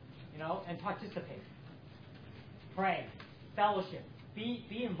 and participate. Pray, fellowship,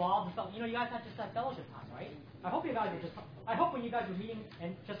 be involved in fellowship. You guys have just had fellowship time, right? I hope when you guys were meeting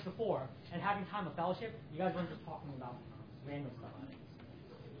and just before and having time of fellowship, you guys weren't just talking about random stuff,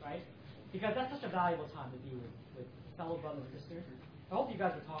 right? Because that's such a valuable time to be with fellow brothers and sisters. I hope you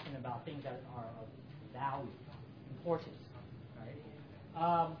guys are talking about things that are of value, importance, right?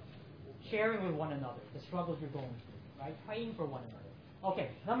 Sharing with one another the struggles you're going through, right? Praying for one another.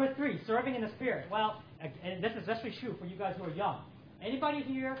 Okay, number 3, serving in the Spirit. Well, and this is especially true for you guys who are young. Anybody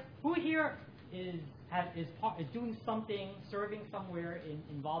here who here is doing something, serving somewhere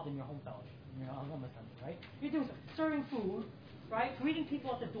involved in your home fellowship, in your home assembly, right? You're doing something, serving food, right? Greeting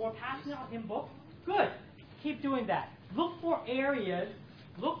people at the door, passing out hymn books. Good. keep doing that. Look for areas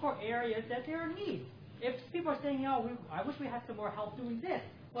that there are needs. If people are saying, I wish we had some more help doing this.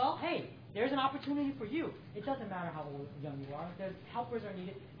 Well, hey, there's an opportunity for you. It doesn't matter how old young you are. There's helpers are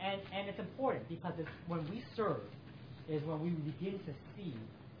needed, and it's important because it's when we serve is when we begin to see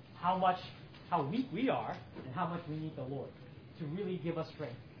how weak we are and how much we need the Lord to really give us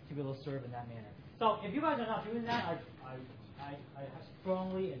strength to be able to serve in that manner. So if you guys are not doing that, I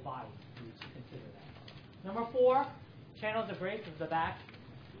strongly advise you to consider that. Number 4, channels of grace is the back.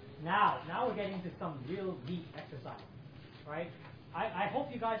 Now we're getting to some real deep exercise, right? I hope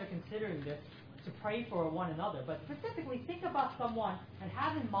you guys are considering this to pray for one another, but specifically think about someone and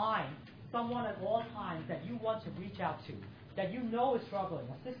have in mind someone at all times that you want to reach out to, that you know is struggling.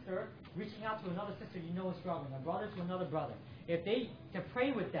 A sister reaching out to another sister you know is struggling, a brother to another brother. To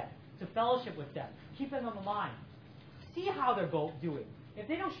pray with them, to fellowship with them, keep them in mind. See how they're both doing. If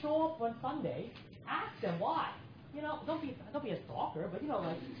they don't show up on Sunday, ask them why. Don't be a stalker, but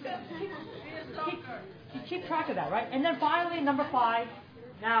keep track of that, right? And then finally, number 5.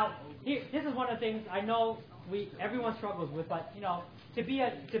 Now, this is one of the things I know everyone struggles with, but to be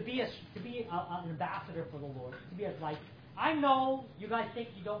an ambassador for the Lord, to be a light. I know you guys think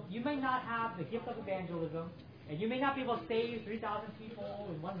you may not have the gift of evangelism, and you may not be able to save 3,000 people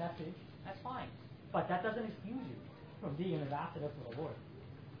in one message. That's fine, but that doesn't excuse you from being an ambassador for the Lord.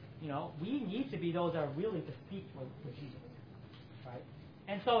 We need to be those that are willing to speak for Jesus, right?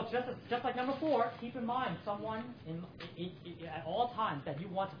 And so, just like number 4, keep in mind someone at all times that you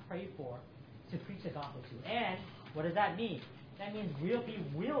want to pray for, to preach the gospel to. And what does that mean? That means we'll be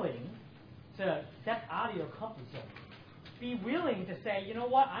willing to step out of your comfort zone. Be willing to say, you know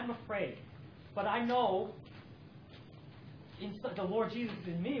what, I'm afraid, but I know the Lord Jesus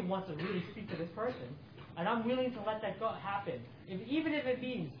in me wants to really speak to this person, and I'm willing to let that happen, even if it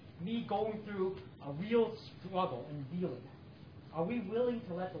means me going through a real struggle and dealing. Are we willing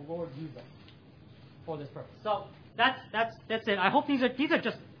to let the Lord use us for this purpose? So that's it. I hope these are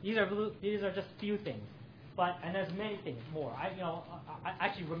just few things, and there's many things more. I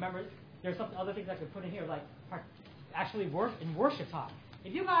actually remember there's some other things I could put in here, like actually in worship time.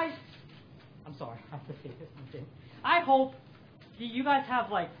 If you guys, I'm sorry, I have to say this one thing. I hope you guys have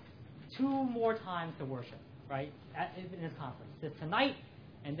 2 more times to worship, right? In this conference, tonight,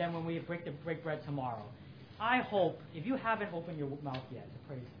 and then when we break bread tomorrow. I hope if you haven't opened your mouth yet to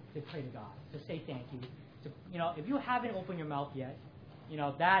pray to God, to say thank you, if you haven't opened your mouth yet,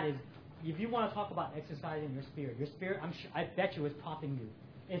 that is, if you want to talk about exercising your spirit, I bet you is prodding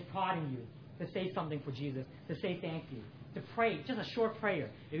you to say something for Jesus, to say thank you, to pray, just a short prayer.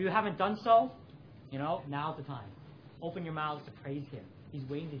 If you haven't done so, now's the time. Open your mouths to praise Him. He's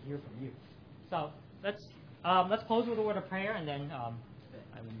waiting to hear from you. So let's close with a word of prayer, and then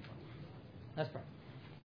let's pray.